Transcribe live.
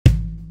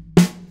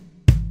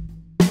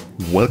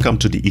Welcome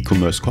to the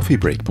e-commerce coffee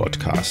break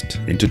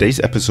podcast. In today's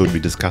episode, we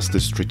discuss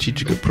the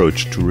strategic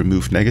approach to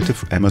remove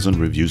negative Amazon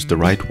reviews the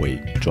right way.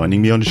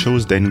 Joining me on the show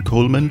is Daniel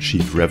Coleman,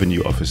 Chief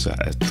Revenue Officer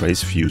at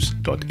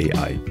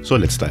TraceFuse.ai. So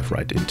let's dive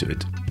right into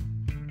it.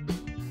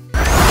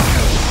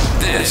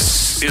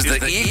 This is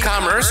the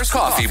e-commerce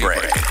coffee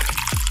break.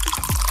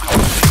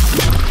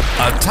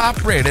 A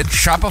top-rated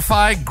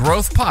Shopify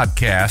growth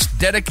podcast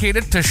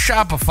dedicated to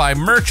Shopify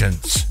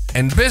merchants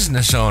and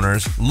business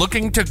owners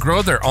looking to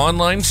grow their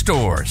online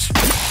stores.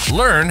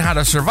 Learn how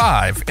to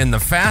survive in the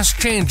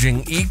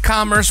fast-changing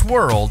e-commerce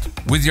world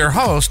with your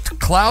host,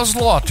 Klaus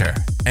Lauter,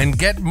 and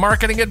get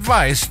marketing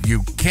advice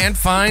you can't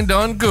find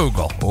on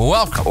Google.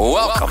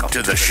 Welcome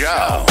to the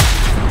show.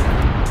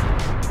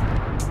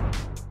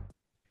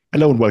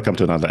 Hello and welcome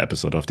to another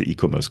episode of the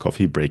e-commerce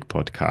coffee break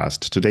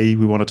podcast. Today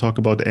we want to talk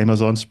about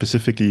Amazon.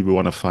 Specifically, we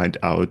want to find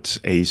out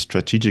a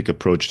strategic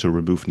approach to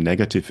remove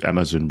negative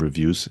Amazon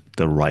reviews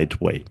the right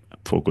way.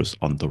 Focus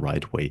on the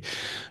right way.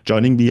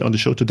 Joining me on the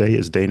show today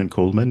is Daniel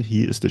Coleman.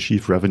 He is the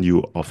Chief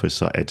Revenue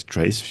Officer at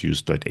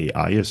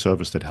TraceFuse.ai, a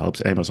service that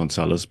helps Amazon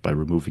sellers by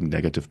removing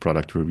negative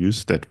product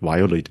reviews that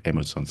violate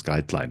Amazon's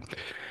guideline.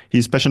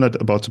 He's passionate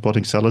about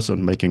supporting sellers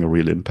and making a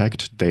real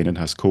impact. Daniel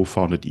has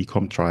co-founded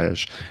Ecom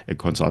Triage, a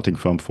consulting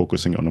firm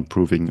focusing on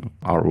improving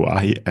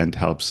ROI, and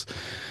helps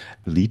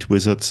lead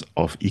wizards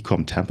of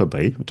Ecom Tampa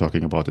Bay, we're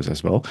talking about this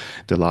as well,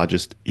 the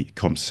largest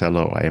Ecom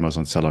seller or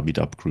Amazon seller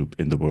meetup group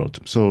in the world.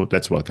 So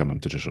let's welcome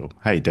him to the show.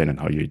 Hi, Daniel.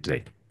 How are you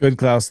today? Good,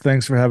 Klaus.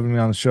 Thanks for having me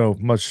on the show.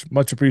 Much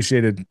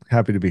appreciated.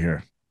 Happy to be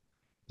here.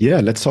 Yeah,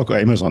 let's talk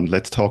Amazon.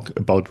 Let's talk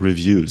about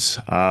reviews.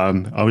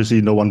 Obviously,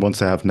 no one wants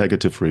to have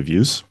negative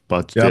reviews,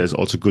 but there's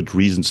also good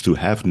reasons to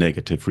have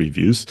negative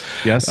reviews.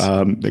 Yes.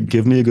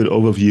 Give me a good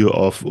overview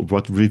of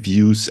what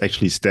reviews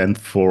actually stand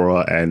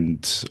for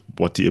and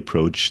what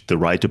the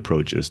right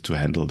approach is to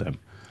handle them.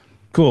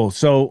 Cool.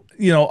 So,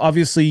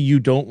 obviously you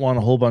don't want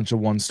a whole bunch of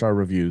one-star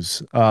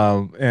reviews.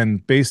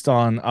 And based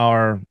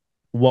on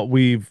what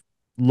we've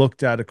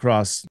looked at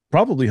across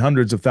probably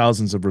hundreds of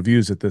thousands of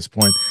reviews at this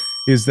point,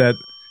 is that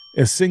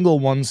a single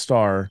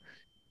one-star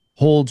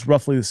holds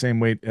roughly the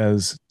same weight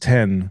as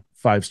 10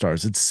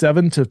 5-stars. It's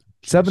 7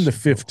 to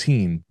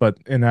 15, but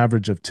an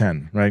average of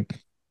 10, right?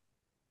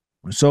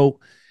 So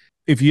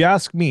if you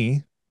ask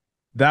me,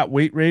 that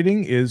weight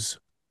rating is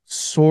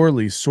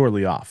sorely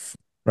off,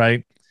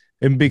 right?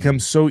 It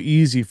becomes so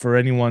easy for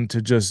anyone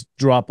to just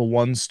drop a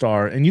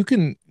 1-star. And you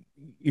can,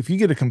 if you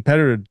get a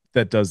competitor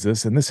that does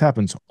this, and this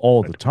happens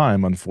all the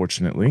time,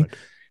 unfortunately,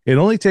 it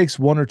only takes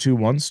 1 or 2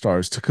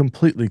 1-stars to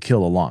completely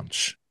kill a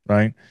launch.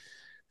 Right.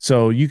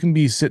 So you can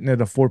be sitting at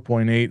a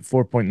 4.8,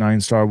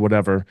 4.9 star,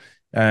 whatever,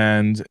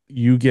 and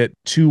you get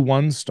 2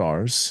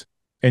 1-stars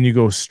and you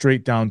go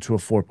straight down to a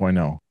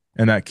 4.0.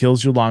 And that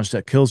kills your launch.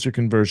 That kills your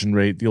conversion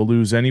rate. You'll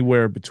lose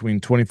anywhere between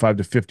 25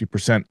 to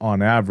 50%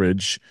 on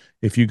average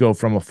if you go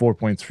from a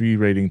 4.3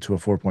 rating to a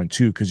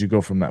 4.2, because you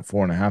go from that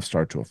 4.5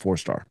 star to a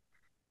 4-star.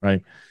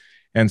 Right.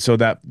 And so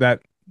that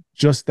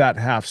just that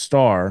half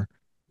star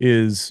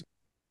is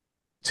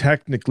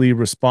technically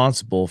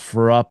responsible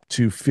for up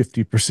to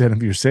 50%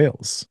 of your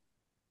sales,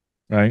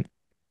 right?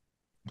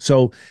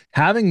 So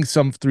having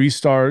some 3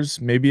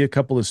 stars, maybe a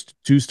couple of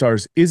 2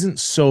 stars isn't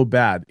so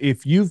bad.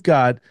 If you've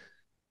got,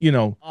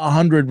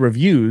 100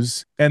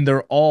 reviews and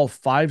they're all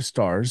 5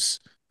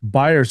 stars,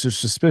 buyers are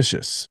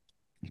suspicious.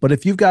 But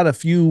if you've got a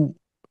few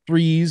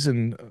 3s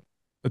and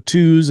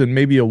 2s and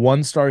maybe a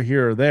 1-star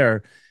here or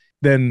there,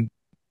 then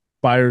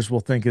buyers will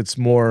think it's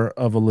more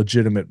of a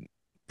legitimate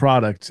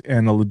product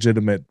and a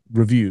legitimate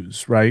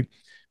reviews, right?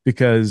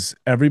 Because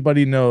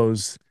everybody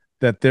knows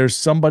that there's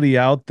somebody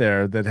out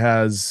there that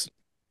has,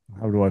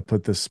 how do I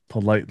put this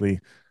politely?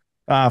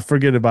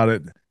 Forget about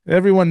it.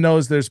 Everyone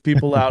knows there's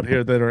people out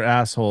here that are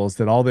assholes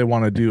that all they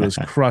want to do is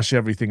crush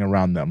everything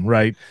around them,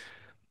 right?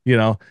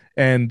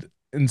 And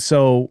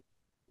so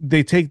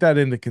they take that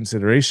into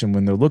consideration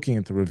when they're looking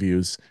at the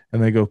reviews,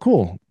 and they go,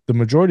 cool.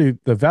 The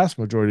vast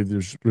majority of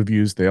these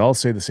reviews, they all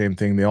say the same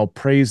thing. They all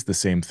praise the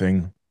same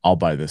thing. I'll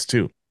buy this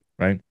too.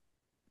 Right.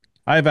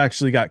 I've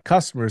actually got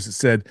customers that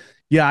said,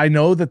 yeah, I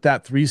know that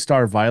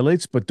 3-star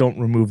violates, but don't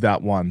remove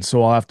that one.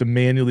 So I'll have to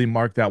manually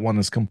mark that one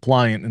as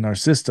compliant in our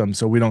system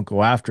so we don't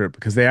go after it,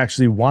 because they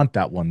actually want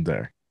that one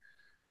there.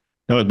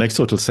 No, it makes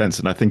total sense.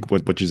 And I think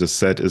what you just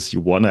said is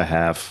you want to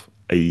have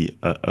a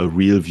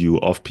real view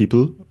of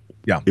people.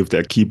 Yeah. If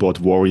they're keyboard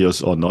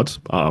warriors or not.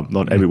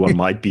 Not everyone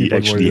might be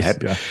actually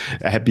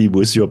happy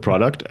with your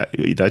product.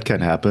 That can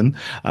happen.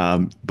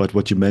 But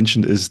what you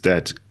mentioned is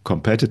that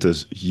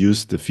competitors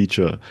use the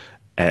feature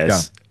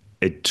as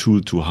a tool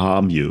to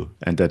harm you,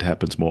 and that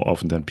happens more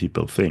often than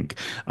people think.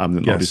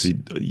 And obviously,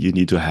 you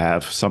need to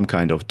have some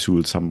kind of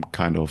tool, some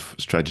kind of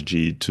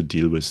strategy to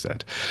deal with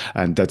that.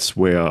 And that's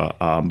where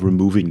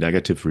removing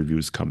negative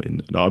reviews come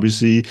in. And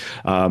obviously,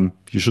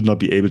 you should not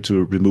be able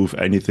to remove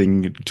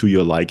anything to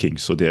your liking.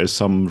 So there are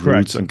some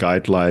rules and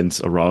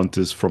guidelines around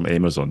this from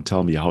Amazon.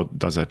 Tell me, how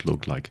does that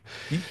look like?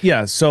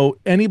 Yeah, so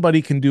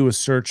anybody can do a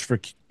search for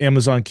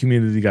Amazon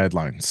community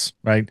guidelines,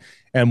 right?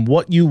 And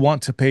what you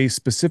want to pay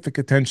specific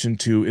attention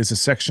to is a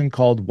section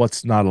called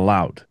What's Not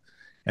Allowed.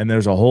 And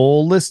there's a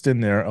whole list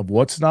in there of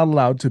what's not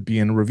allowed to be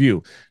in a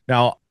review.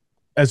 Now,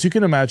 as you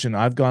can imagine,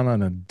 I've gone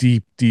on a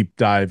deep, deep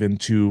dive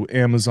into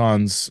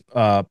Amazon's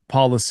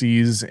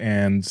policies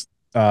and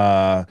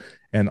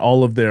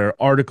all of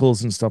their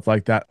articles and stuff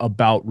like that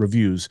about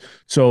reviews.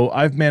 So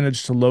I've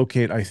managed to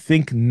locate, I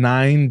think,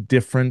 9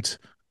 different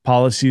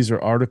policies or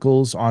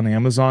articles on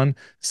Amazon.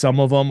 Some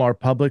of them are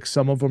public,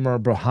 some of them are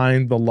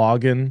behind the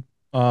login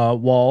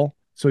wall.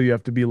 So you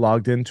have to be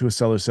logged into a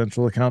Seller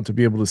Central account to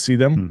be able to see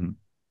them. Hmm.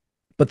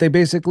 But they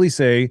basically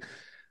say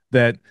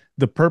that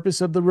the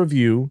purpose of the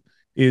review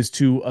is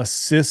to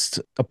assist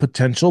a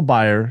potential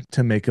buyer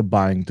to make a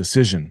buying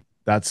decision.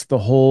 That's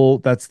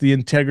the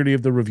integrity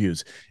of the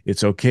reviews.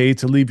 It's okay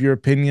to leave your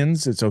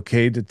opinions. It's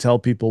okay to tell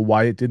people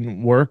why it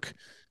didn't work,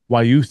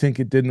 why you think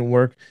it didn't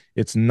work.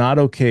 It's not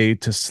okay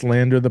to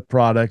slander the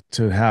product,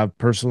 to have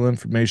personal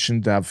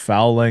information, to have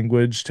foul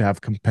language, to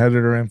have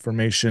competitor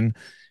information.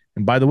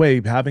 And by the way,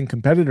 having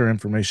competitor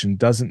information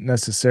doesn't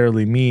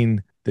necessarily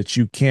mean that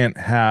you can't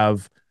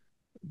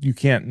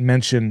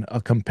mention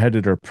a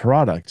competitor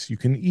product. You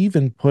can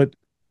even put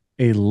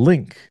a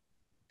link,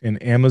 an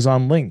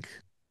Amazon link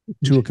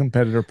to a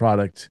competitor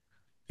product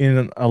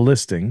in a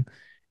listing.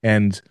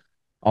 And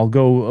I'll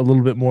go a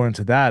little bit more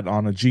into that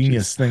on a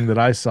genius Jeez. thing that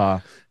I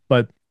saw.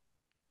 But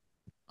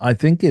I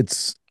think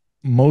it's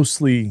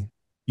mostly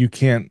you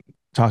can't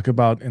talk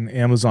about an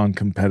Amazon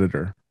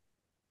competitor,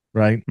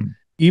 right? Mm.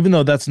 Even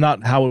though that's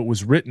not how it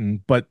was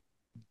written, but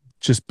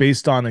just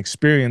based on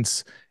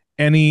experience,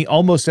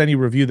 almost any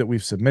review that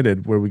we've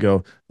submitted where we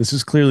go, this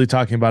is clearly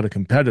talking about a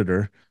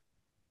competitor.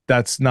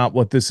 That's not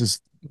what this is.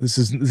 This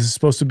is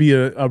supposed to be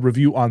a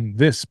review on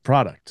this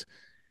product.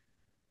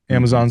 Hmm.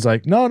 Amazon's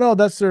like, no,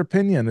 that's their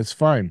opinion. It's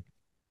fine.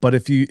 But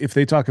if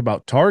they talk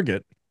about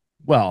Target,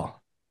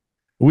 well,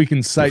 we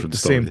can cite Different the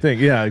same story.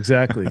 thing. Yeah,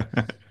 exactly.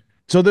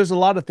 So there's a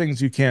lot of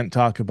things you can't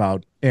talk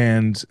about,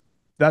 and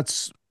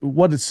that's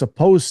what it's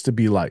supposed to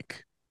be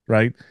like,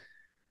 right?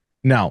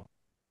 Now,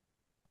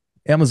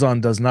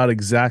 Amazon does not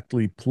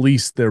exactly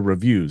police their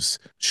reviews.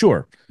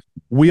 Sure,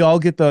 we all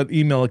get the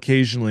email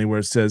occasionally where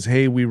it says,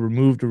 hey, we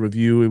removed a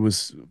review. It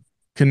was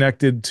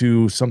connected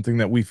to something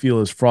that we feel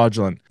is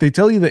fraudulent. They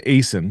tell you the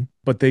ASIN,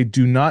 but they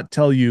do not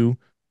tell you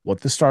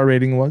what the star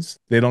rating was.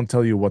 They don't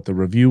tell you what the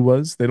review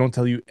was. They don't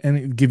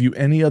give you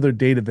any other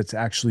data that's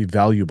actually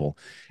valuable.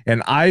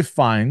 And I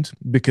find,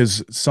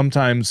 because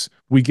sometimes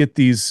we get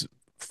these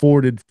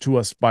forwarded to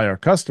us by our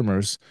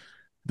customers,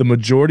 the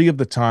majority of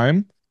the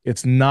time,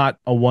 it's not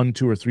a 1,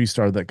 2, or 3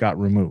 star that got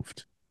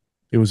removed.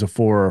 It was a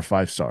 4 or a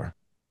 5 star.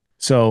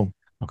 So,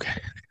 Okay.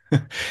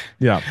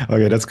 yeah.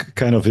 Okay, that's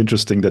kind of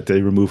interesting that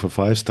they remove a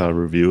 5-star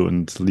review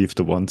and leave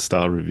the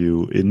 1-star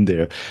review in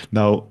there.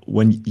 Now,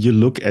 when you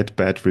look at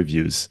bad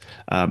reviews,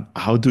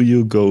 how do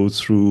you go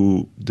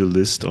through the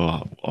list,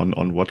 or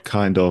on what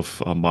kind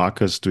of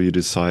markers do you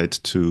decide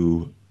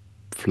to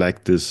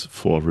flag this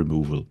for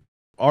removal?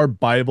 Our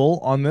Bible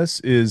on this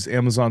is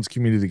Amazon's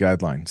community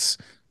guidelines.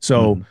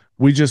 So Hmm.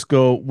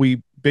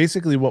 we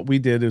basically what we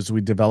did is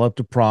we developed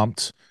a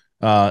prompt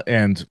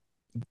and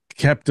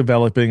kept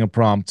developing a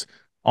prompt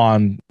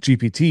on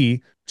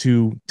GPT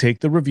to take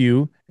the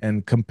review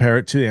and compare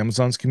it to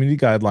Amazon's community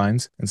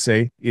guidelines and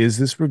say, is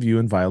this review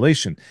in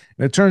violation?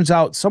 And it turns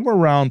out somewhere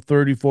around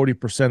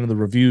 30-40% of the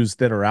reviews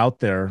that are out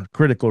there,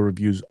 critical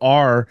reviews,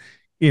 are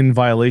in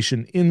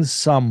violation in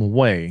some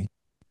way,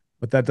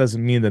 but that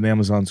doesn't mean that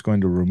Amazon's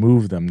going to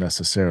remove them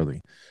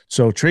necessarily.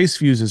 So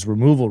TraceFuse's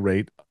removal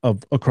rate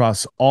of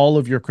across all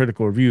of your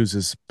critical reviews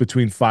is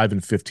between 5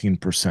 and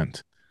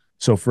 15%.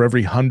 So for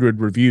every 100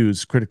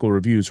 reviews, critical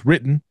reviews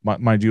written,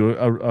 mind you,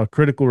 a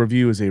critical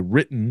review is a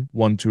written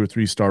 1, 2, or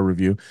 3 star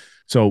review.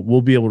 So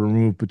we'll be able to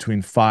remove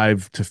between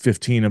 5 to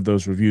 15 of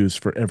those reviews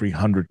for every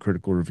 100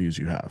 critical reviews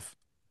you have.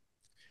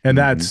 And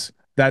Hmm.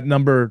 that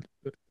number,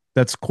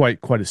 that's quite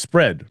a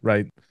spread,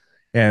 right?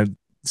 And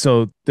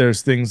so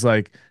there's things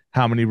like,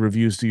 how many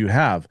reviews do you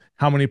have?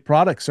 How many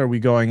products are we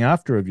going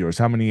after of yours?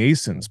 How many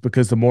ASINs?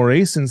 Because the more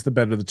ASINs, the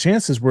better the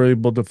chances we're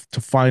able to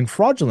find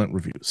fraudulent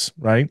reviews,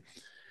 right?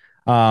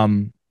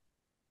 Um,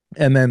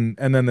 and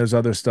then there's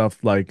other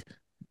stuff like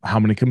how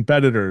many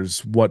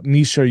competitors, what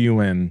niche are you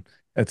in,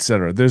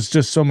 etc. There's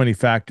just so many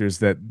factors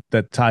that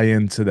tie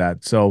into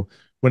that. So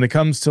when it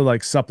comes to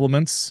like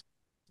supplements,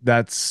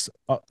 that's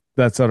at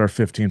our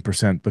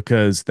 15%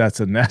 because that's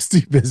a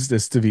nasty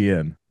business to be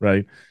in,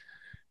 right?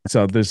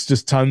 So there's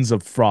just tons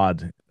of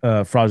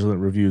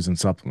fraudulent reviews and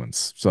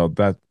supplements. So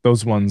that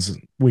those ones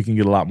we can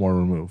get a lot more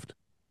removed.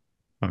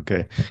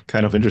 Okay,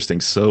 kind of interesting.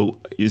 So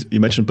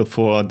you mentioned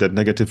before that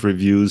negative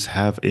reviews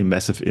have a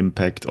massive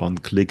impact on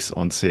clicks,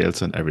 on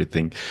sales, and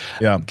everything.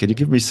 Yeah. Can you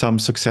give me some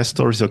success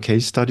stories or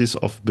case studies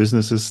of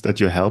businesses that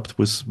you helped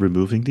with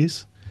removing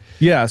these?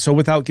 Yeah. So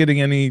without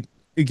giving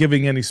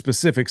any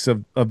specifics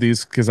of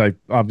these, because I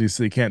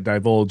obviously can't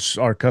divulge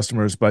our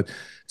customers, but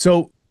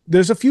so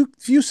there's a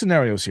few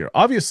scenarios here.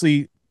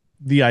 Obviously,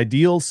 the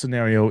ideal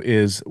scenario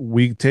is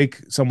we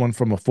take someone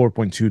from a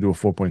 4.2 to a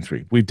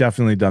 4.3. We've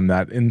definitely done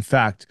that. In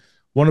fact,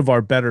 one of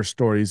our better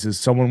stories is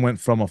someone went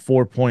from a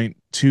 4.2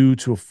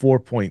 to a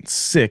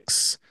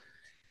 4.6.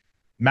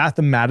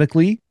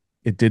 Mathematically,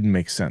 it didn't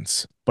make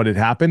sense, but it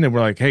happened. And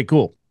we're like, hey,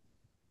 cool.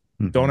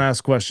 Don't Mhm.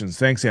 ask questions.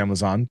 Thanks,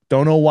 Amazon.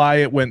 Don't know why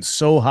it went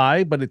so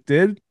high, but it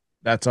did.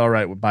 That's all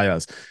right by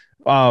us.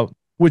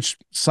 Which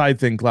side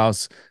thing,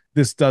 Klaus,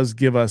 this does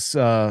give us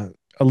a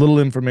little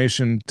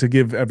information to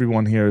give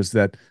everyone here is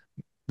that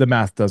the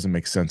math doesn't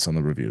make sense on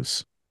the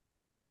reviews.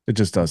 It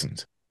just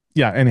doesn't.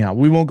 Yeah, anyhow,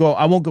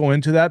 I won't go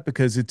into that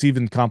because it's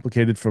even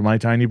complicated for my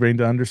tiny brain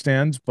to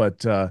understand, but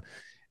the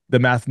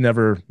math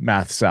never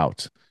maths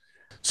out.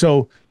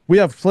 So we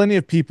have plenty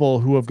of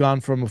people who have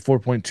gone from a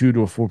 4.2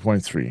 to a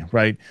 4.3,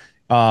 right?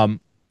 Um,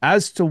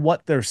 as to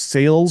what their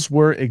sales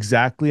were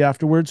exactly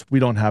afterwards, we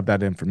don't have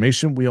that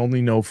information. We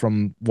only know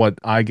from what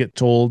I get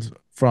told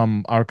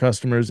from our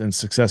customers and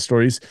success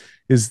stories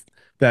is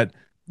that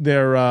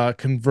their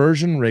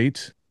conversion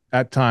rate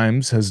at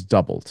times has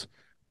doubled,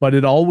 but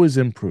it always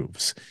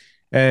improves.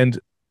 And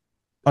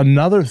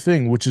another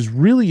thing, which is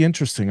really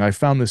interesting, I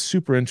found this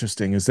super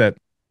interesting, is that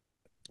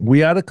we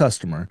had a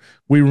customer.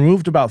 We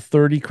removed about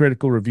 30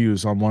 critical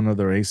reviews on one of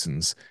their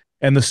ASINs,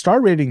 and the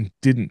star rating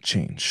didn't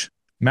change.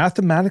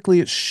 Mathematically,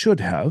 it should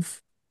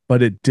have,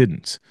 but it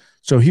didn't.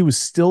 So he was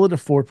still at a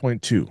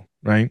 4.2,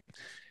 right?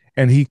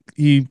 And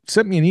he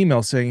sent me an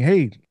email saying,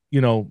 "Hey,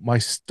 my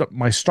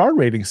star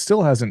rating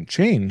still hasn't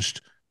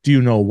changed. Do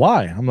you know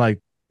why?" I'm like,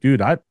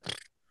 "Dude, I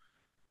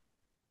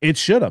it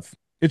should have.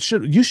 It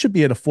should you should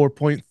be at a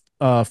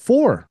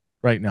 4.4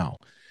 right now."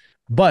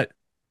 But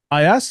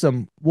I asked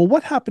them, well,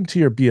 what happened to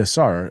your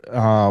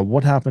BSR?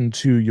 What happened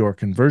to your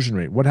conversion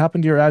rate? What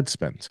happened to your ad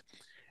spend?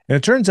 And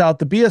it turns out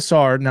the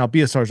BSR, now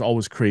BSR is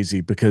always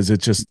crazy because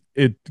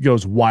it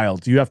goes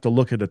wild. You have to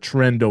look at a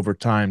trend over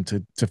time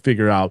to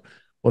figure out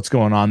what's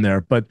going on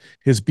there. But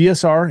his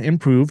BSR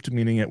improved,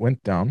 meaning it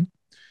went down.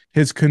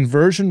 His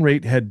conversion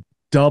rate had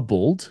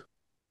doubled,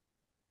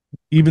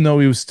 even though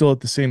he was still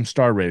at the same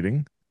star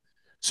rating.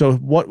 So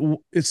what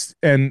it's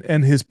and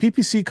his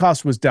PPC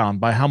cost was down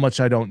by how much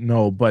I don't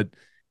know, but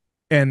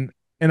and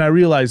and I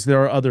realize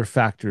there are other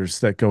factors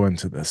that go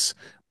into this.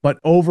 But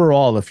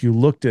overall, if you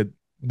looked at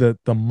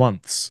the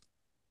months,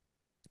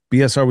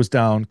 BSR was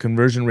down,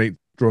 conversion rate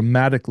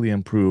dramatically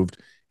improved,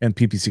 and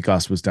PPC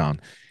cost was down.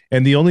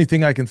 And the only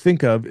thing I can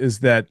think of is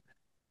that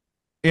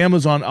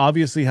Amazon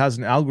obviously has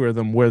an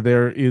algorithm where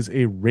there is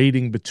a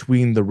rating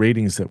between the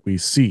ratings that we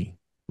see,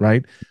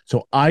 right?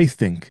 So I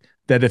think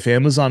that if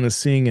Amazon is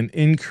seeing an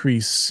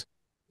increase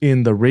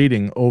in the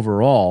rating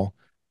overall,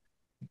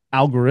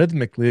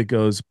 algorithmically it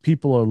goes,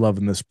 people are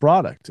loving this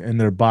product and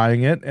they're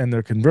buying it and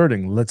they're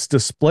converting. Let's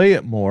display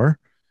it more,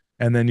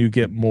 and then you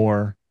get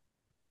more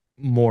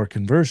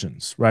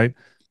conversions, right?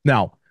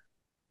 Now,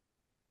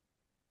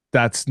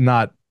 that's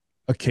not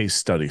a case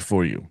study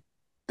for you.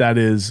 That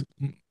is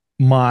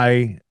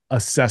my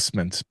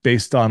assessment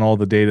based on all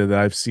the data that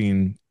I've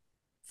seen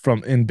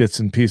from in bits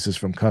and pieces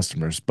from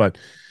customers. But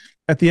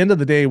at the end of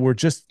the day, we're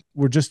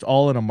just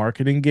all in a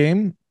marketing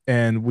game,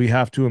 and we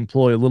have to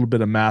employ a little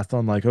bit of math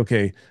on like,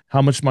 okay,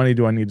 how much money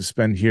do I need to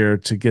spend here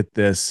to get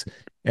this?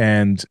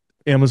 And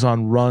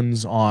Amazon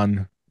runs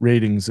on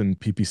ratings and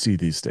PPC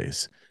these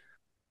days.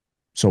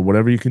 So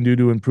whatever you can do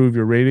to improve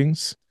your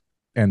ratings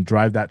and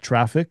drive that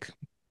traffic,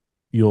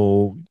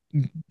 you'll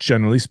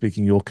generally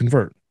speaking, you'll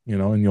convert,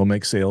 and you'll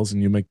make sales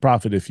and you make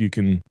profit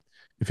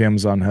if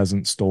Amazon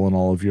hasn't stolen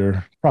all of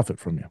your profit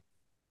from you.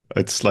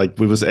 It's like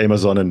with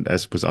Amazon and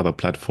as with other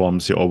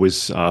platforms, you're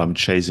always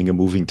chasing a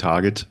moving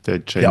target. They're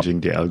Yep.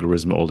 changing the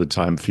algorithm all the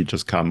time.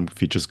 Features come,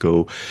 features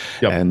go.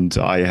 Yep. And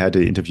I had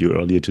an interview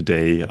earlier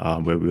today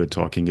where we were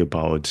talking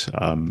about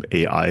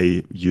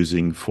AI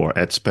using for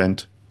ad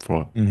spend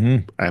for Mm-hmm.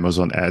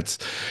 Amazon ads.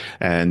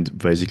 And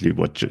basically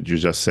what you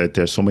just said,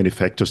 there's so many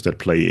factors that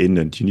play in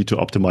and you need to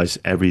optimize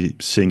every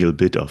single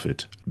bit of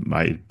it.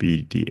 Might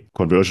be the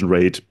conversion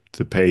rate,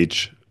 the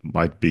page,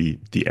 might be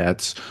the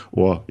ads,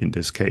 or in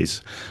this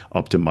case,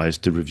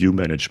 optimize the review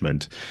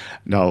management.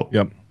 Now,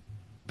 Yep.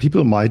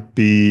 people might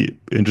be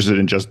interested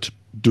in just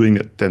doing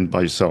it then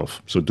by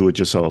yourself. So do it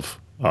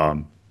yourself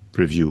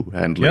review Yeah.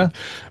 handling.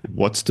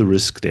 What's the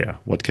risk there?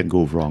 What can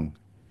go wrong?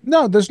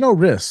 No, there's no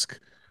risk.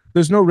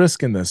 There's no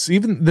risk in this.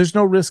 Even there's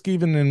no risk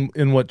even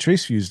in what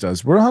TraceFuse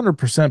does. We're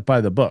 100% by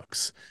the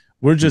books.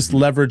 We're just Mhm.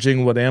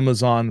 leveraging what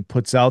Amazon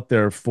puts out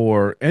there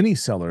for any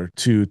seller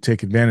to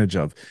take advantage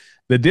of.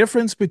 The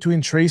difference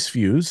between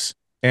TraceFuse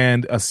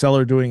and a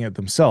seller doing it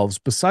themselves,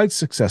 besides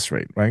success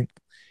rate, right,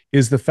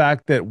 is the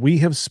fact that we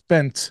have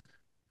spent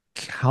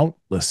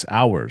countless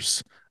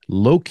hours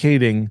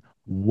locating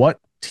what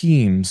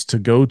teams to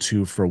go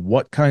to for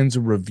what kinds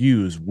of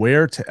reviews,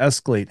 where to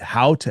escalate,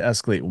 how to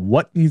escalate,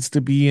 what needs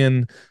to be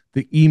in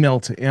the email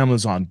to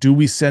Amazon. Do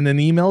we send an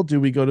email? Do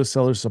we go to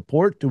seller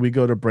support? Do we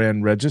go to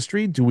brand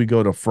registry? Do we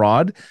go to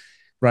fraud?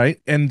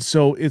 Right. And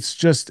so it's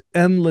just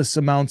endless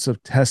amounts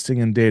of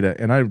testing and data.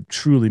 And I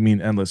truly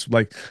mean endless.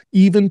 Like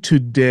even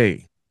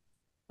today,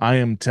 I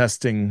am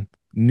testing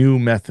new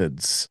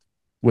methods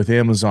with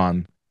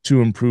Amazon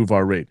to improve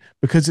our rate?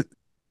 Because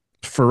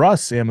for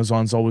us,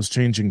 Amazon's always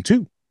changing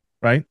too,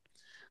 right?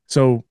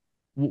 So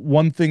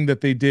one thing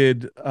that they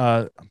did,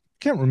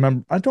 can't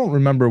remember, I don't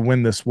remember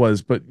when this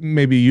was, but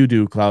maybe you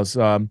do, Klaus.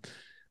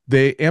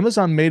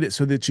 Amazon made it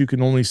so that you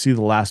can only see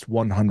the last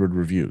 100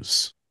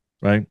 reviews,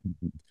 right?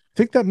 Mhm. I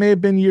think that may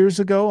have been years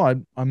ago.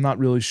 I'm not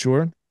really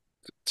sure.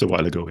 It's a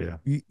while ago,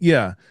 yeah.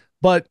 Yeah,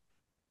 but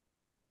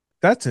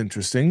that's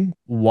interesting.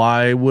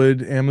 Why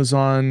would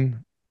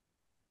Amazon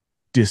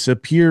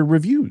disappear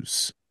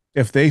reviews?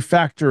 If they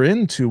factor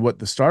into what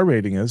the star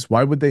rating is,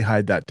 why would they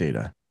hide that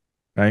data,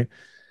 right?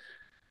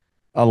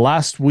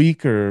 Last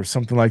week or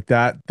something like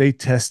that, they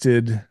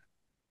tested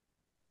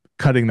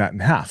cutting that in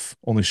half,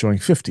 only showing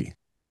 50.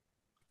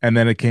 And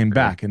then it came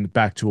Okay.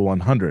 back to a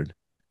 100.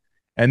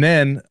 And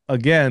then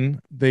again,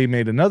 they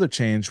made another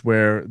change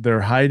where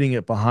they're hiding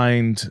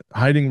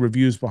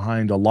reviews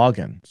behind a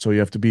login. So you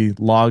have to be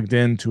logged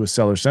into a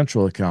Seller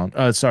Central account,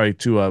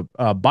 to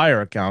a buyer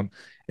account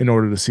in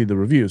order to see the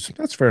reviews.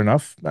 That's fair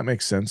enough. That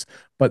makes sense.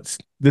 But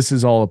this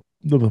is all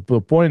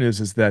the point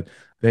is that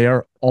they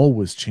are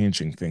always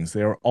changing things.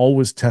 They are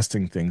always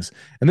testing things,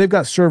 and they've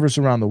got servers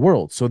around the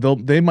world. So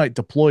they might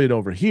deploy it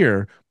over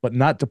here, but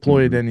not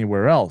deploy it Mhm.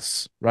 anywhere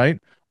else, right?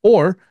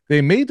 Or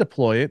they may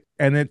deploy it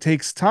and it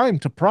takes time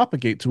to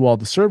propagate to all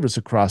the servers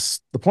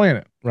across the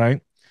planet,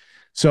 right?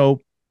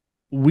 So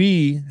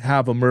we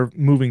have a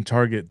moving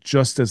target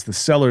just as the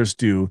sellers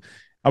do.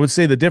 I would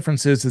say the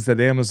difference is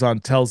that Amazon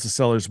tells the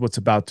sellers what's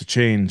about to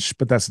change,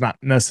 but that's not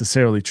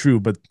necessarily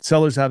true. But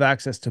sellers have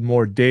access to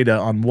more data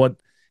on what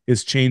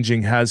is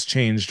changing, has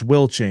changed,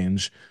 will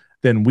change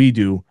than we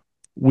do.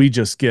 We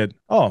just get,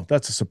 oh,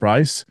 that's a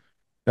surprise.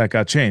 That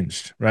got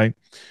changed, right?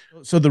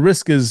 So the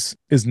risk is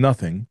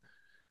nothing.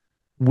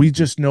 We Mhm.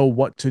 just know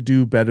what to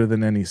do better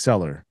than any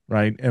seller,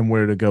 right? And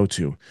where to go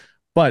to.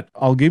 But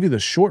I'll give you the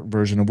short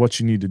version of what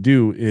you need to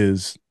do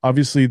is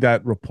obviously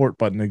that report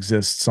button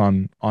exists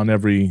on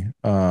every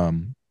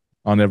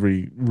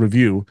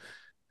review.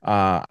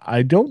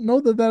 I don't know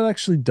that that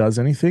actually does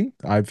anything.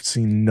 I've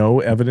seen no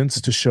evidence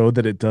to show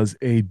that it does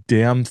a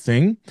damn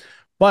thing,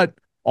 but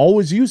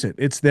always use it.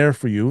 It's there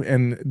for you.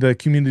 And the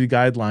community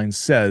guidelines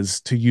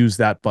says to use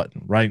that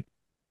button, right?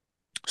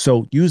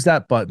 So use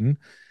that button.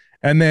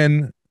 And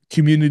then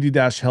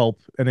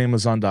community-help at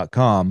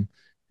amazon.com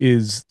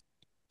is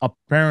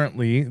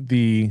apparently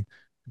the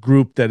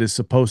group that is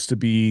supposed to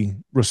be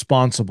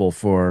responsible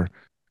for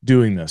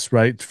doing this,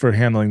 right? For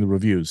handling the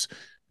reviews.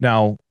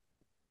 Now,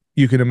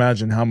 you can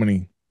imagine how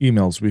many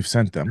emails we've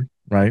sent them,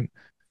 right?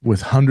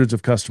 With hundreds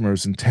of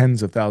customers and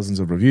tens of thousands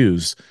of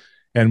reviews.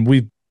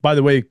 And by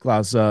the way,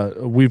 Klaus,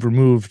 we've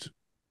removed,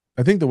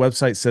 I think the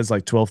website says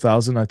like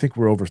 12,000. I think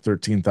we're over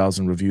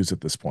 13,000 reviews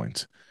at this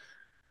point.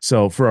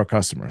 So for our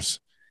customers.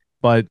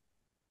 But,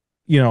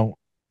 you know,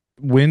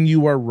 when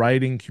you are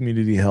writing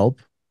community help,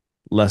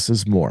 less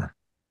is more.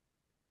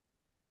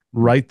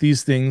 Write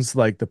these things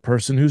like the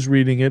person who's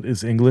reading it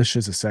is English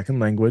as a second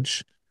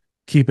language.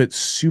 Keep it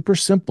super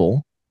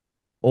simple.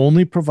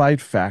 Only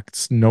provide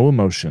facts, no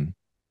emotion,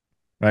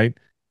 right?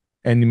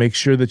 And you make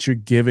sure that you're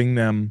giving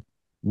them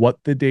what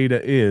the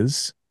data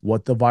is,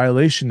 what the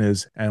violation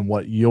is, and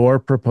what your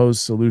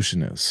proposed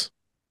solution is.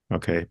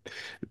 Okay.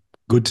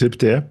 Good tip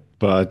there.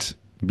 But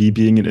me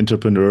being an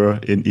entrepreneur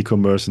in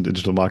e-commerce and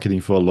digital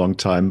marketing for a long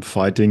time,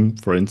 fighting,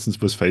 for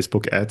instance, with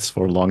Facebook ads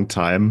for a long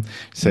time,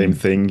 same Mm.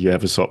 thing. You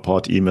have a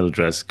support email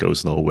address,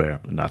 goes nowhere,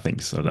 nothing.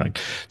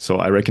 So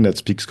I reckon that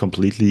speaks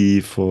completely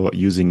for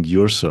using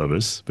your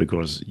service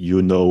because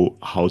you know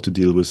how to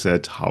deal with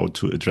that, how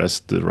to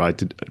address the right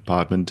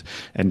department.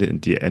 And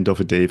at the end of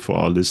the day, for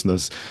our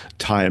listeners,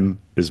 time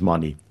is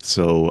money.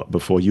 So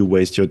before you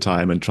waste your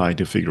time and trying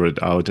to figure it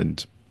out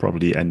and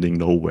probably ending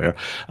nowhere.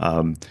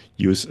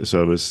 Use a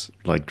service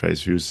like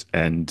TraceFuse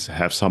and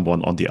have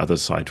someone on the other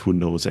side who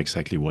knows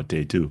exactly what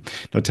they do.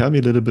 Now, tell me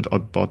a little bit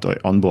about the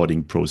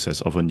onboarding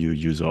process of a new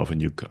user, of a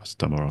new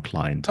customer or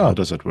client. How Oh,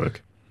 does that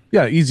work?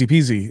 yeah, easy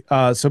peasy.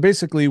 So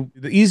basically,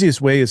 the easiest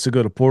way is to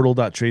go to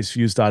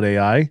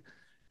portal.tracefuse.ai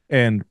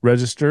and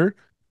register,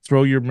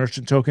 throw your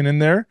merchant token in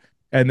there,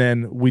 and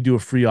then we do a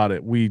free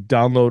audit. We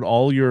download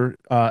all your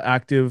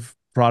active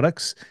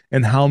products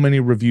and how many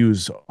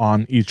reviews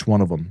on each one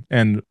of them.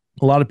 And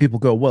a lot of people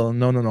go, well,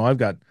 no, I've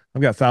got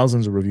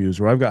thousands of reviews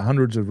or I've got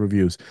hundreds of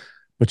reviews,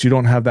 but you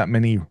don't have that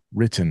many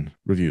written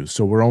reviews.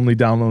 So we're only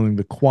downloading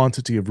the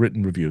quantity of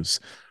written reviews.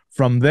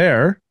 From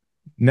there,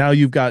 now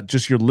you've got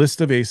just your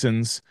list of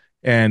ASINs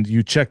and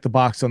you check the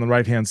box on the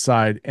right hand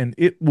side and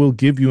it will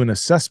give you an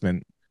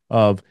assessment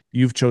of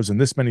you've chosen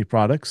this many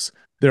products.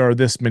 There are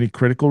this many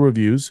critical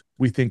reviews.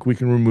 We think we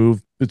can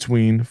remove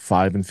between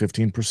 5 and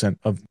 15%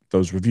 of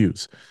those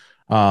reviews.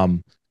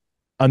 Um,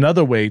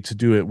 Another way to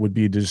do it would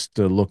be just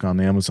to look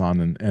on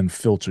Amazon and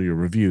filter your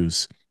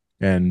reviews.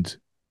 And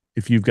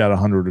if you've got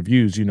 100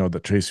 reviews, you know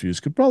that TraceViews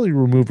could probably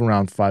remove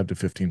around 5 to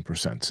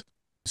 15%.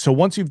 So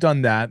once you've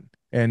done that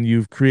and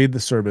you've created the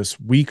service,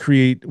 we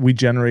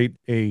generate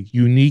a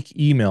unique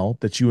email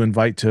that you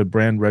invite to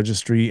Brand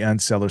Registry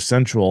and Seller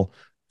Central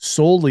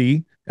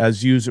solely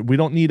as user, we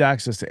don't need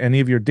access to any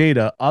of your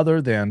data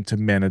other than to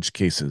manage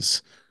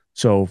cases.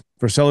 So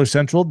for Seller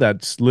Central,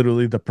 that's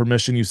literally the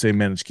permission. You say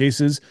manage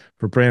cases.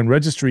 For brand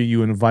registry,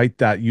 you invite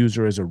that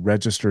user as a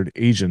registered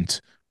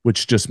agent,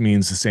 which just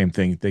means the same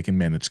thing. They can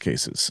manage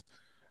cases.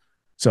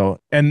 So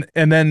and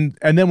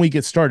then we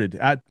get started.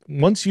 At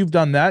once you've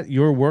done that,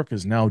 your work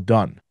is now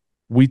done.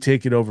 We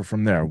take it over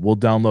from there. We'll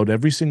download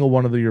every single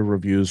one of your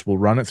reviews. We'll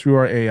run it through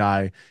our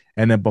AI,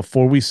 and then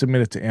before we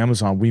submit it to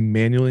Amazon, we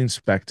manually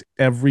inspect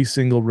every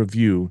single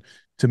review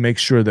to make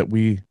sure that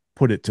we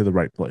put it to the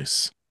right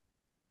place.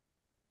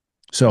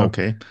 So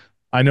Okay.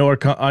 I know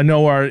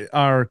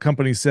our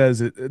company says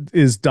it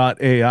is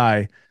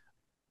 .ai.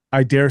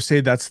 I dare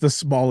say that's the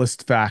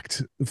smallest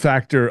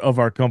factor of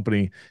our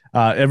company.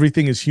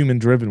 Everything is human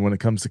driven when it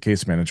comes to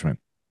case management.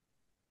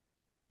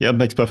 Yeah, it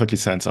makes perfectly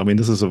sense. I mean,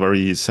 this is a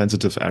very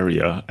sensitive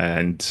area,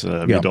 and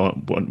you Yeah,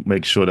 don't want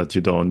make sure that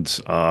you don't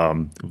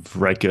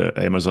wreck a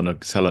Amazon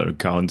seller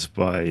account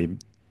by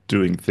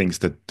doing things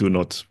that do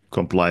not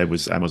comply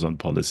with Amazon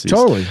policies.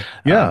 totally.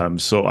 Yeah,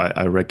 So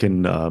I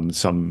reckon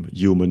some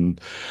human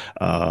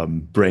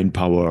brain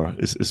power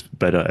is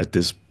better at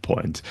this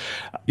point.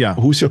 yeah.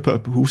 Who's your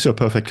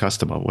perfect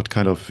customer? What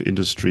kind of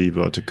industry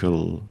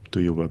vertical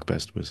do you work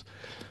best with?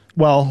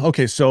 Well,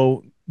 okay,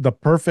 so the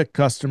perfect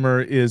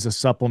customer is a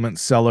supplement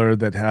seller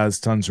that has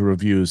tons of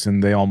reviews,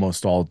 and they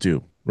almost all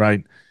do,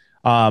 right?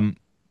 Um,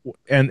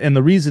 and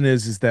the reason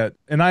is that,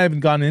 and I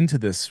haven't gone into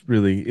this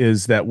really,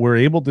 is that we're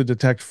able to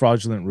detect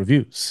fraudulent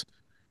reviews.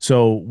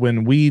 So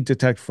when we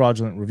detect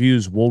fraudulent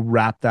reviews, we'll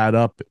wrap that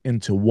up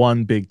into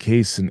one big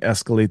case and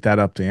escalate that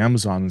up to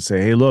Amazon and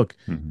say, hey, look,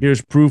 Mhm.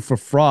 here's proof for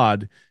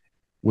fraud.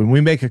 When we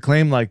make a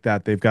claim like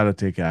that, they've got to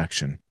take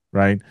action,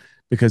 right?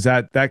 Because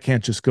that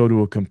can't just go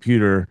to a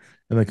computer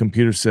and the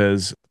computer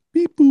says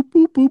beep boop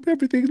boop boop,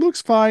 everything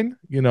looks fine,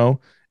 and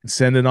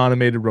send an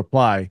automated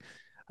reply.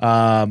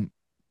 Um,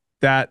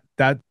 that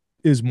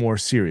is more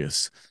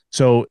serious.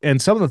 So,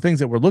 and some of the things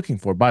that we're looking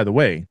for, by the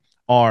way,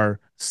 are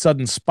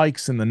sudden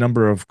spikes in the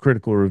number of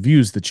critical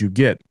reviews that you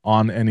get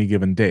on any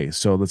given day.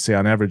 So let's say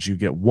on average you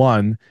get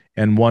one,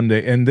 and one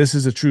day, and this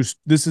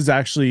is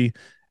actually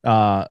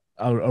a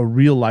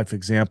real life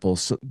example.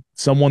 So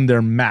someone,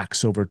 their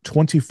max over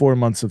 24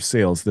 months of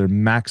sales, their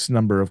max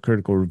number of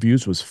critical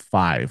reviews was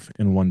 5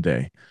 in one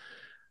day.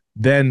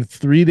 Then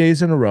 3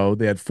 days in a row,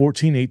 they had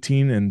 14,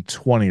 18, and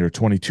 20 or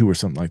 22 or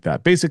something like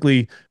that.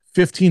 Basically,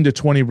 15 to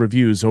 20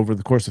 reviews over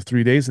the course of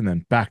 3 days and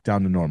then back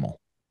down to normal.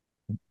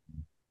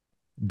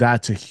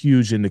 That's a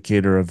huge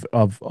indicator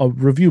of a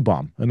review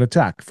bomb, an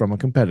attack from a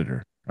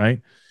competitor,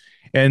 right?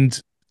 And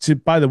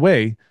by the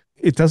way,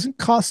 it doesn't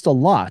cost a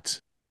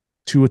lot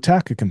to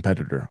attack a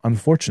competitor,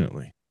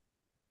 unfortunately,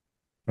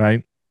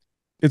 right?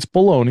 It's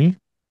baloney,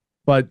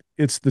 but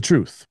it's the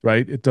truth,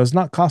 right? It does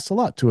not cost a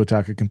lot to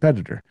attack a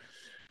competitor.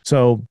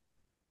 So,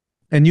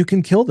 and you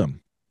can kill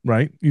them,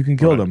 right? You can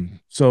kill Right. them.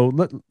 So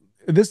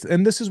this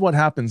is what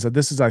happens.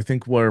 This is, I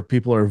think, where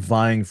people are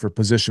vying for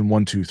position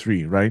 1, 2,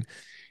 3, right?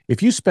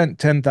 If you spent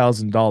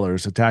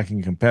 $10,000 attacking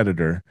a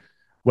competitor,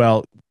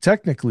 well,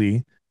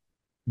 technically,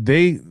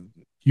 they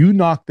you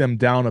knock them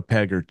down a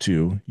peg or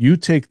two, you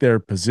take their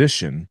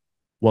position.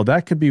 Well,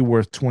 that could be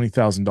worth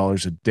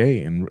 $20,000 a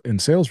day in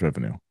sales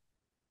revenue,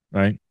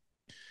 right?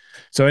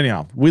 So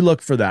anyhow, we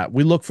look for that.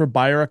 We look for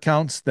buyer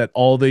accounts that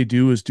all they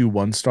do is do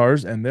 1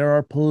 stars, and there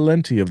are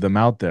plenty of them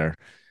out there.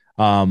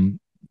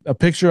 A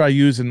picture I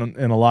use in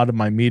a lot of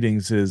my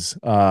meetings is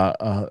a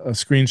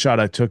screenshot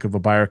I took of a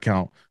buyer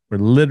account where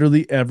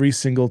literally every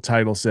single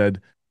title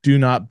said "Do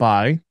not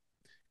buy,"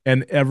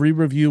 and every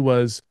review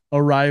was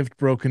 "Arrived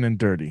broken and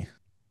dirty."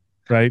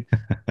 Right?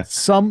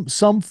 Some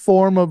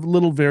form of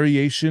little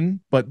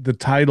variation, but the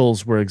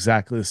titles were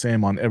exactly the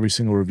same on every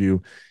single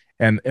review,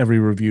 and every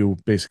review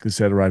basically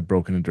said "Arrived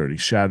broken and dirty,"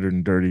 shattered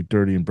and dirty,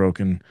 dirty and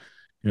broken.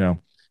 You know,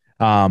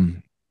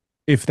 um,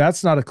 if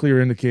that's not a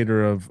clear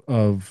indicator of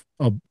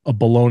a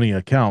baloney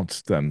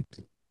account, then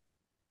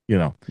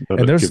No, and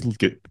that there's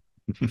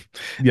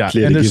yeah, and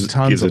clearly there's gives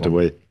tons of it them.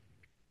 away.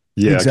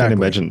 Yeah, I can Exactly.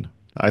 imagine.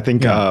 I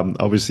think Yeah.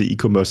 obviously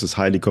e-commerce is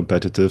highly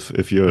competitive.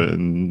 If you're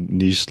in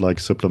niche like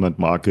supplement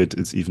market,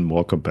 it's even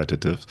more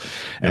competitive.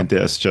 Yeah. And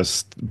there's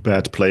just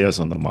bad players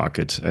on the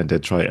market, and they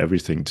try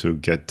everything to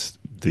get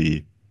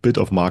the bit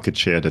of market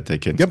share that they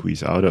can Yep.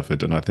 squeeze out of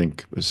it. And I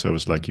think a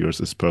service like yours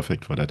is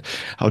perfect for that.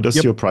 How does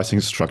Yep. your pricing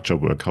structure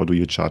work? How do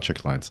you charge your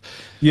clients?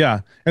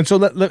 Yeah. And so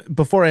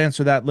before I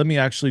answer that, let me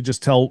actually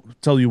just tell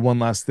you one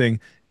last thing.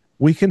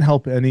 We can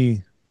help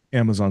any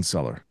Amazon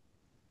seller.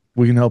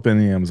 We can help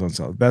any Amazon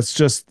seller. That's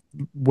just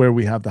where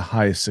we have the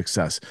highest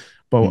success.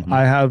 But Hmm.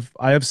 I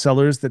have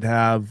sellers that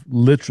have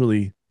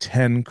literally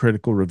 10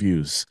 critical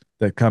reviews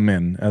that come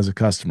in as a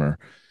customer.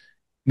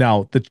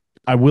 Now,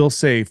 I will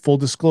say, full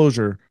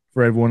disclosure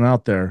for everyone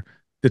out there,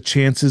 the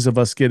chances of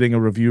us getting a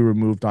review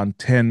removed on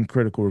 10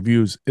 critical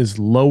reviews is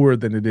lower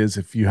than it is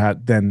if you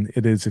had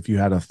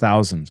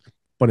 1,000.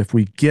 But if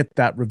we get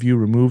that review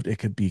removed, it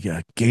could be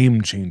a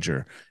game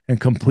changer and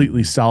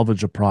completely Hmm.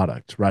 salvage a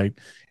product, right?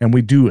 And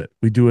we do it.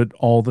 We do it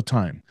all the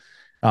time.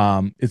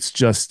 It's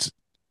just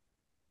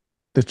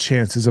the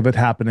chances of it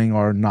happening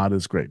are not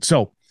as great.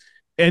 So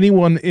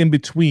anyone in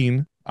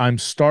between, I'm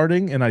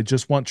starting and I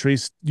just want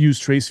use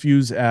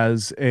TraceFuse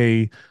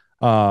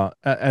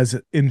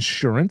as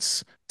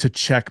insurance to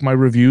check my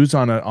reviews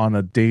on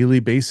a daily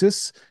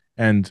basis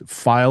and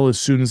file as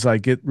soon as I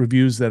get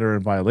reviews that are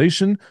in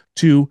violation,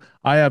 to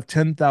I have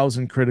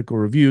 10,000 critical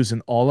reviews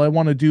and all I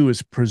want to do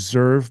is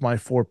preserve my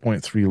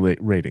 4.3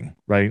 rating,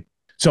 right?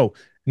 So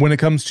when it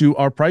comes to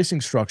our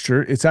pricing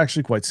structure, it's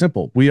actually quite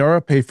simple. We are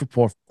a pay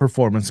for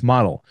performance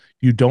model.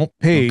 You don't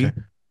pay Okay.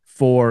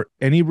 for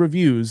any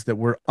reviews that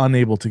we're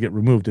unable to get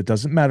removed. It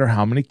doesn't matter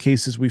how many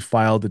cases we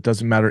filed. It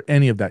doesn't matter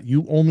any of that.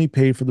 You only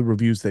pay for the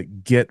reviews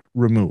that get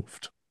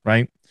removed,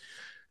 right?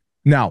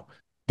 Now,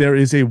 there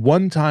is a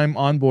one-time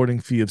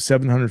onboarding fee of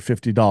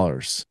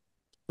 $750,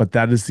 but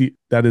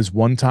that is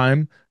one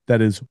time.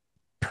 That is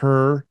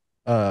per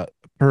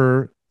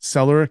per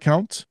seller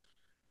account,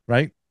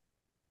 right?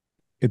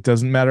 It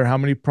doesn't matter how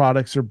many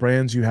products or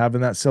brands you have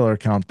in that seller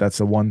account. That's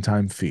a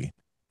one-time fee.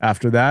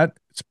 After that,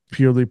 it's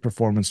purely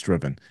performance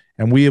driven.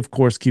 And we, of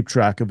course, keep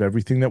track of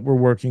everything that we're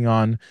working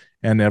on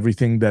and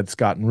everything that's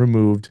gotten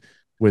removed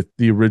with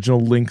the original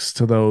links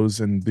to those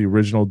and the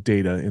original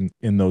data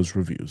in those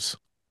reviews.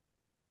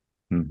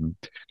 Mhm.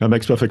 That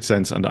makes perfect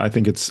sense. And I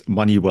think it's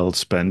money well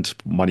spent,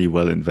 money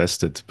well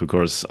invested,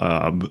 because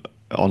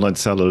online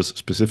sellers,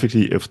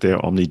 specifically if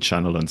they're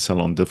omni-channel and sell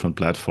on different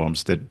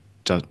platforms, they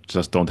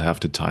just don't have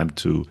the time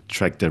to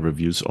track their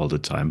reviews all the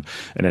time.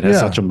 And it has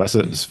such Yeah, a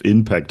massive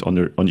impact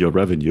on your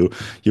revenue.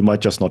 You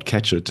might just not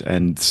catch it.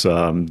 And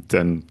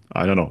then,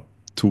 I don't know,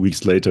 2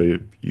 weeks later,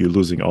 you're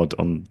losing out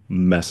on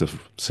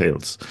massive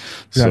sales.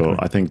 So exactly.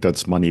 I think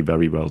that's money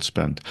very well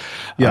spent.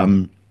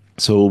 Yeah.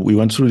 So we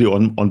went through the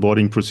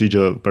onboarding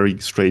procedure, very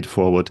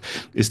straightforward.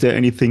 Is there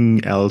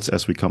anything else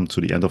as we come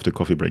to the end of the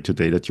coffee break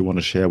today that you want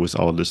to share with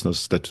our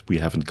listeners that we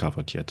haven't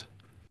covered yet?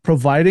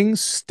 Providing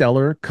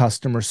stellar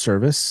customer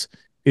service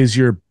is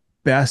your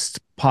best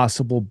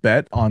possible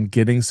bet on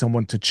getting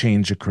someone to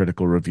change a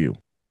critical review,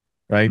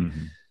 right? Hmm.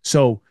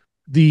 So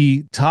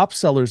the top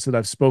sellers that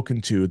I've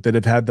spoken to that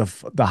have had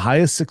the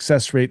highest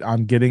success rate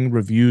on getting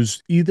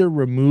reviews either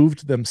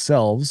removed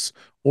themselves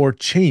or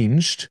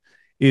changed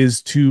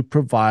is to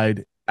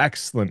provide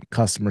excellent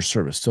customer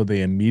service. So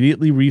they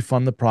immediately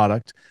refund the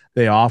product,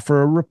 they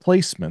offer a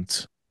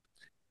replacement.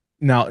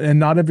 Now, and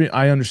not every,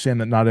 I understand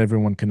that not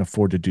everyone can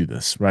afford to do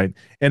this, right?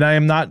 And I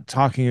am not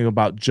talking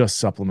about just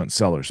supplement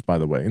sellers, by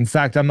the way. In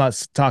fact, I'm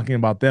not talking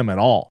about them at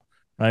all,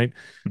 right?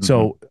 Hmm.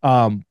 So,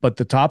 but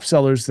the top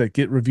sellers that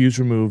get reviews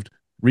removed,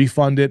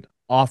 refund it,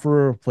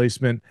 offer a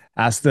replacement,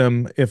 ask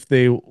them if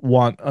they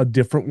want a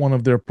different one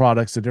of their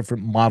products, a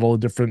different model, a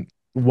different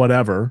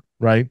whatever,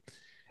 right?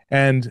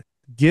 And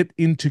get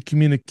into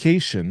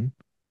communication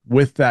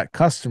with that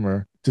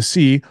customer to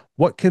see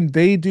what can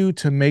they do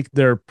to make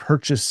their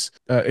purchase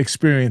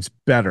experience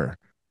better,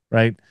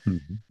 right? Hmm.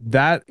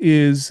 That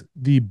is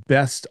the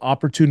best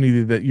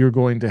opportunity that you're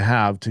going to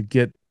have to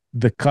get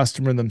the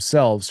customer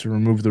themselves to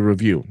remove the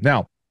review.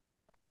 Now,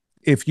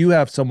 if you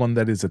have someone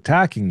that is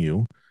attacking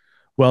you,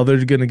 well,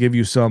 they're going to give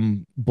you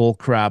some bull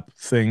crap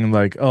thing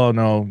like, oh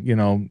no,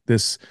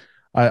 this,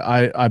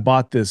 I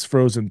bought this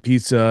frozen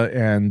pizza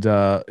and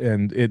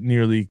it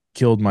nearly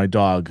killed my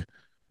dog,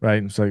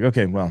 right? It's like,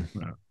 okay, well,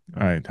 Yeah.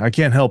 all right, I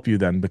can't help you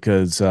then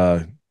because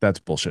that's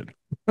bullshit,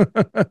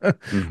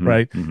 Hmm.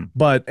 right? Hmm.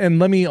 But and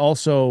let me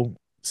also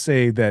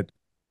say that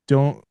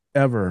don't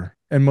ever,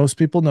 and most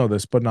people know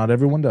this, but not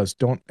everyone does.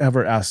 Don't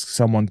ever ask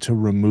someone to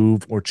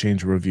remove or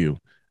change a review.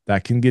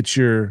 That can get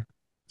your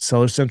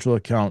Seller Central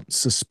account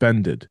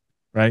suspended,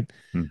 right?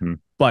 Hmm.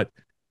 But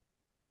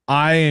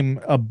I'm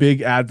a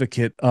big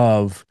advocate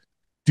of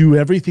do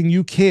everything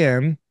you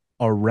can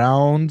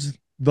around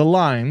the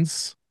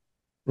lines,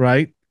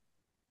 right?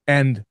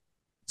 And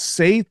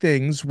say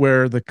things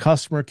where the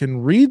customer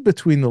can read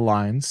between the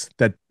lines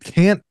that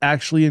can't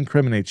actually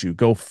incriminate you.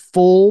 Go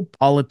full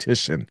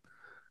politician.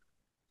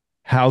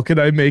 How could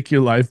I make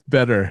your life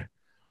better?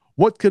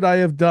 What could I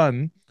have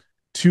done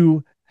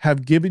to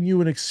have given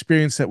you an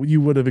experience that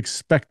you would have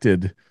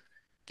expected?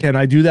 Can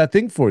I do that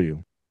thing for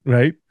you?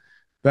 Right?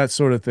 That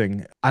sort of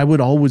thing. I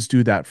would always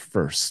do that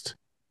first.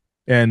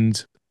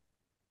 And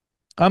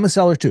I'm a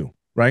seller too,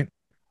 right?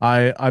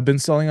 I've been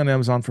selling on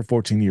Amazon for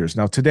 14 years.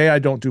 Now today I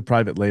don't do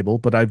private label,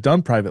 but I've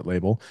done private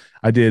label.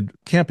 I did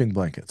camping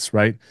blankets,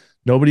 right?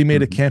 Nobody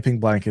made a Hmm. camping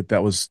blanket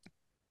that was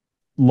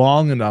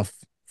long enough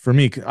for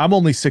me. I'm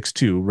only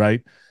 6'2",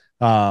 right?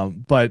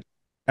 But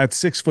at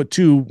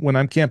 6'2", when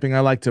I'm camping,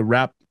 I like to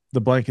wrap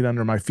the blanket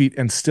under my feet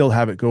and still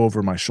have it go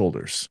over my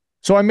shoulders.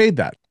 So I made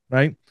that,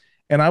 right?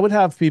 And I would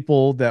have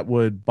people that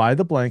would buy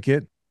the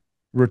blanket,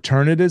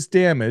 return it as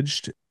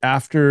damaged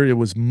after it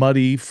was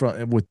muddy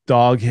with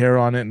dog hair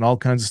on it and all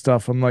kinds of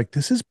stuff. I'm like,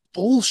 this is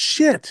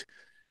bullshit.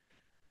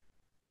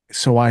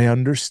 So I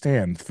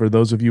understand for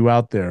those of you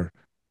out there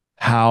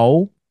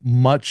how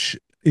much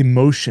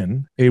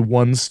emotion a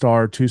 1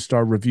 star, 2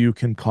 star review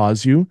can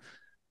cause you,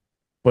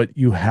 but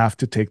you have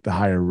to take the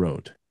higher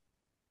road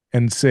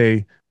and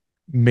say,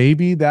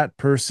 maybe that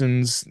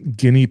person's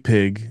guinea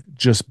pig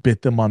just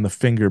bit them on the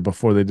finger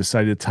before they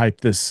decided to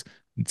type this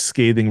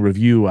scathing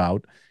review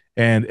out.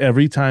 And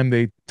every time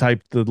they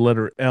typed the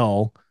letter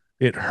L,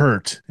 it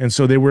hurt. And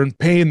so they were in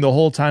pain the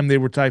whole time they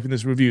were typing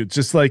this review. It's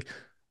just like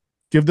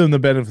give them the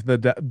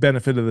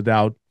benefit of the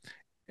doubt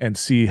and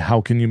see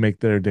how can you make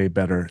their day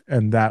better.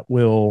 And that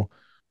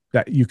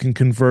you can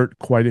convert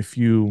quite a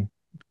few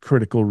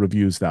critical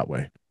reviews that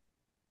way.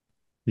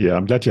 Yeah,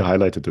 I'm glad you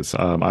highlighted this.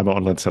 I'm an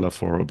online seller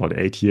for about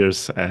 8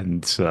 years,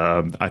 and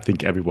I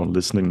think everyone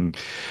listening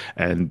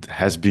and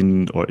has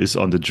been or is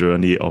on the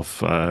journey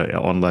of an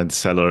online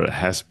seller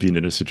has been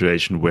in a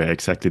situation where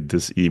exactly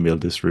this email,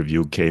 this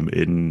review came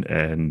in,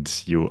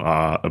 and you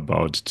are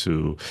about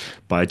to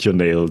bite your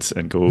nails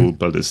and go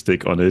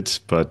ballistic on it.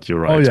 But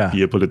you're Oh, right, yeah.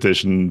 be a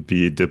politician,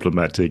 be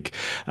diplomatic.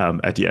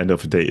 At the end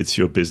of the day, it's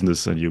your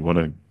business, and you want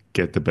to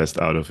get the best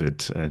out of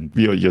it, and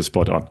you're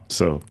spot on.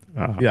 So,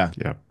 Yeah.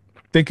 yeah.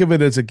 Think of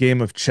it as a game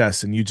of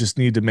chess, and you just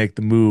need to make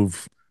the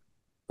move.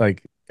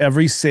 Like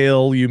every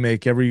sale you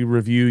make, every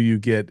review you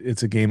get,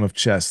 it's a game of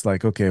chess.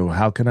 Like, okay, well,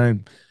 how can I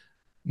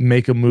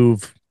make a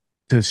move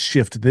to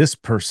shift this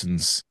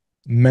person's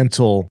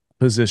mental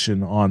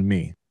position on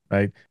me?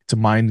 Right? It's a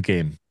mind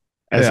game.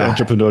 As Yeah.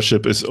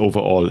 entrepreneurship is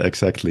overall,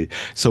 exactly.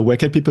 So where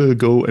can people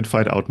go and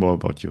find out more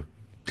about you?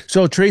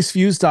 So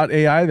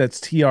TraceFuse.ai,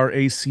 that's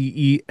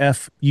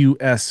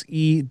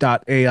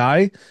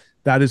TraceFuse.ai.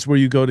 That is where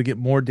you go to get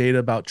more data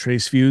about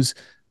TraceFuse.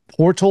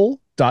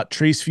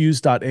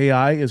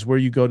 Portal.tracefuse.ai is where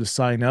you go to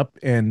sign up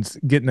and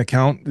get an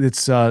account.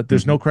 It's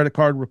there's no Mhm. credit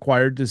card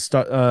required to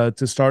start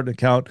an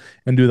account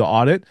and do the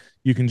audit.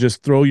 You can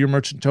just throw your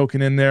merchant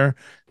token in there.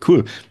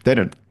 Cool.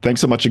 Daniel,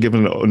 thanks so much for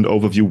giving an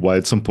overview why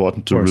it's important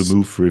Of to course.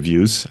 remove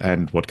reviews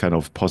and what kind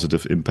of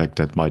positive impact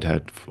that might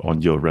have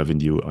on your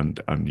revenue and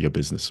on your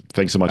business.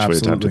 Thanks so much for your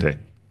time Absolutely.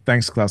 today.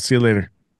 Thanks, Klaus. See you later.